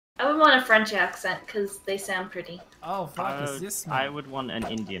I would want a French accent because they sound pretty. Oh, fuck, is this man? I would want an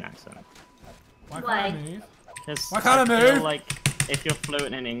Indian accent. Why can't I move? Why can't I feel move? like if you're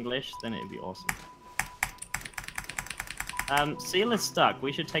fluent in English, then it'd be awesome. Seal is stuck.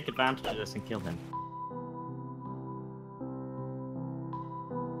 We should take advantage of this and kill him.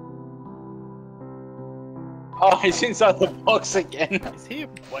 Oh, he's inside the box again. Is he?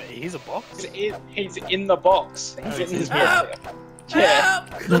 Wait, he's a box? He's in the box. He's in his Help! chair.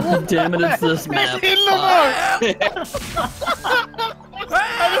 God damn it, it's this map. In the box!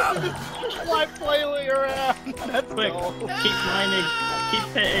 Like flailing around. That's Quick, all. keep mining, keep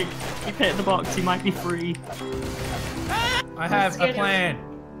hitting the box. He might be free. I have a plan.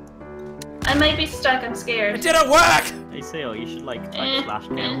 I might be stuck. I'm scared. It didn't work! Hey Seal, you should like type slash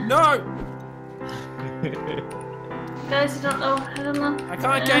kill. No! Guys, I don't know. I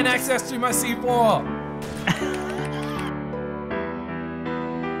can't gain access to my C4.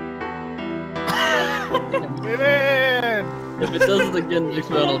 Get in! If it does it again next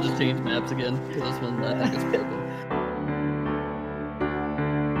round, I'll just change maps again. Because this one, I think, is broken.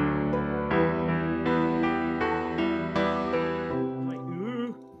 Like,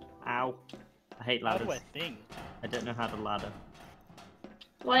 ooh. Ow. I hate How ladders. do I think? I don't know how to ladder.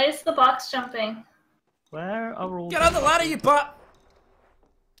 Why is the box jumping? Where are all Get on the ladder, you butt!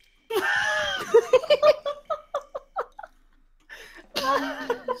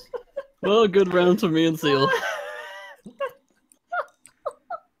 Well, good round for me and Seal.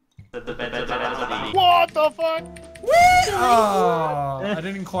 What the fuck? Oh, I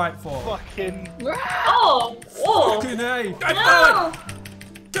didn't quite fall. Fucking. Oh! Whoa! Fucking A! I No!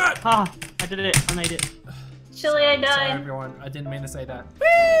 God! Ah, I did it. I made it. Chili, I Sorry, died. everyone. I didn't mean to say that.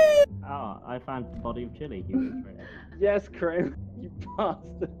 Oh, I found the body of Chili. He was right there. Yes, Krim, you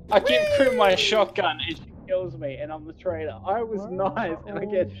bastard. I give Krim my shotgun and she kills me and I'm the traitor. I was nice and I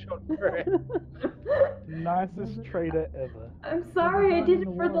get shot for it. Nicest traitor ever. I'm sorry. I did it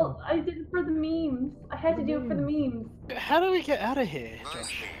for the memes. I had to do it for the memes. How do we get out of here, Nice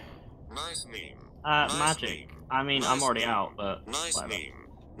Josh? meme. Nice meme. Magic. I mean, I'm already out, but Nice whatever. meme.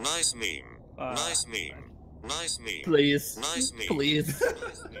 Nice meme. Nice meme. Nice meme. Please. Nice meme. Please.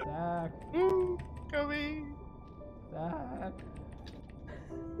 Zach. Coming. Zach.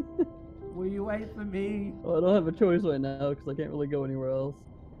 Will you wait for me? Oh, I don't have a choice right now because I can't really go anywhere else.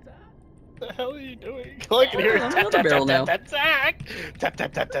 What the hell are you doing? All I can hear is I'm tap on the tap barrel tap now. tap Zach. Tap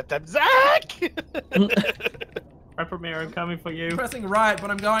tap tap tap tap Zach. Premier, I'm coming for you. I'm pressing right, but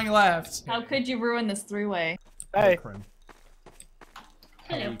I'm going left. How could you ruin this three-way? Hey. Krim.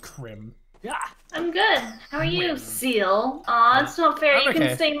 Hello. Hey, Krim. Yeah. I'm good. How are you, Seal? Aw, it's not fair. I'm You can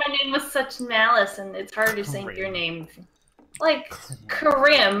okay. say my name with such malice, and it's hard to say your name. Like,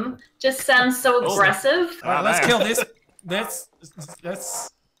 Karim just sounds so aggressive. Alright, let's kill this.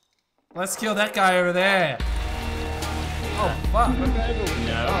 Let's kill that guy over there. Oh, fuck.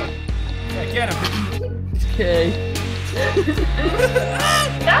 No. Yeah, get him. Okay.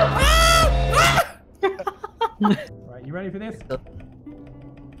 Right, you ready for this?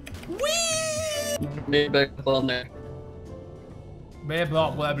 Maybe back up on there. Blah,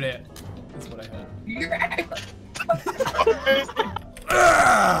 blah, blah, blah. That's what I heard.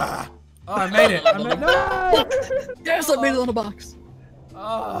 Oh, I made it. No! Yes, I made it on a box.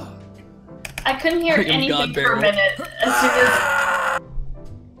 Oh. I couldn't hear Freaking anything God for a barrel. minute. As soon as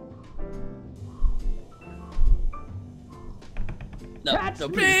No, no,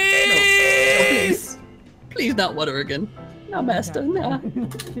 please. No, please, not water again. No, master, no.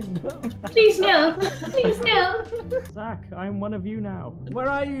 please no, please no. Zach, I'm one of you now. Where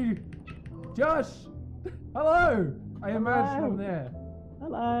are you? Josh! Hello! I emerged from there.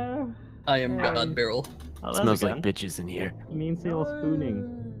 Hello. I am God Barrel. Oh, Smells like bitches in here. Mean Seal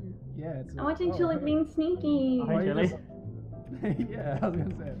spooning. Yeah, it's I want you to like being sneaky. Hi, Chili. Yeah, I was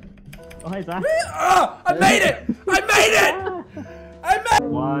gonna say. Oh, hi, Zach. Oh! I made it! I made it! I made it!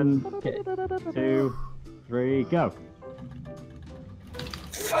 1, Okay. 2, 3, go.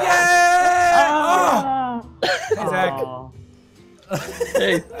 Yeah! Ah! Hey, Zach. Aw,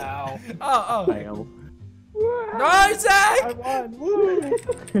 Hey, Ow. Oh, fail. No, Zach! I won! Woo!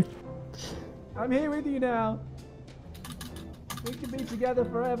 I'm here with you now. We can be together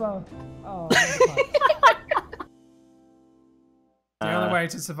forever. Oh, the only way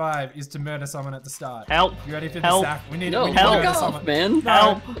to survive is to murder someone at the start. Help! You ready for this, Help. Zach? We need no, to help. murder fuck off, someone. man.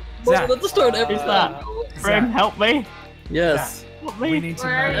 Help! Zach, At the start every Who's time. that? Prim, help me! Yes. Help we me! need to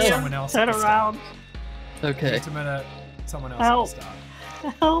Where are murder you? someone else. Turn at the start. around! We Okay. need to murder someone else Help. at the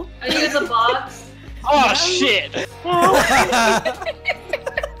start. Help! Are you the box? Oh shit! Help!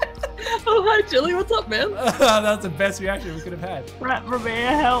 Oh, hi, Chili. What's up, man? That's the best reaction we could have had.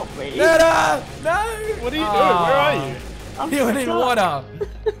 Ratmamere, help me. No! What are you doing? Where are you? You need water.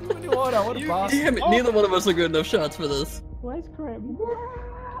 You need water. What a bastard. Damn it, neither one of us are good enough shots for this. Where's Grim?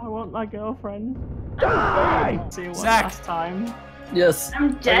 I want my girlfriend. Die! See you one Zach. last time. Yes.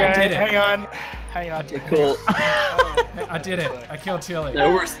 I'm dead. did it. Hang on. Hang on. Okay, cool. I did it. I killed Chili.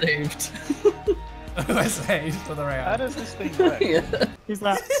 Now we're saved. I saved for the How round. does this thing work? Yeah. Who's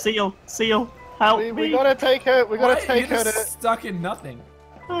that? Seal. Seal. Help We me. gotta take her. We gotta What? take You're her to. just stuck in nothing.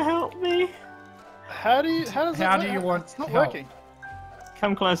 Help me. How does How it do work? you want It's not help? working.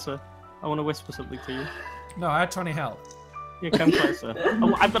 Come closer. I want to whisper something to you. No, I had 20 health. Yeah, come closer.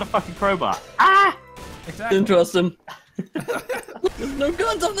 Oh, I've got a fucking crowbar. Ah! Exactly. Didn't trust him. There's no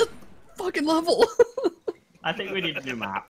guns on this fucking level. I think we need a new map.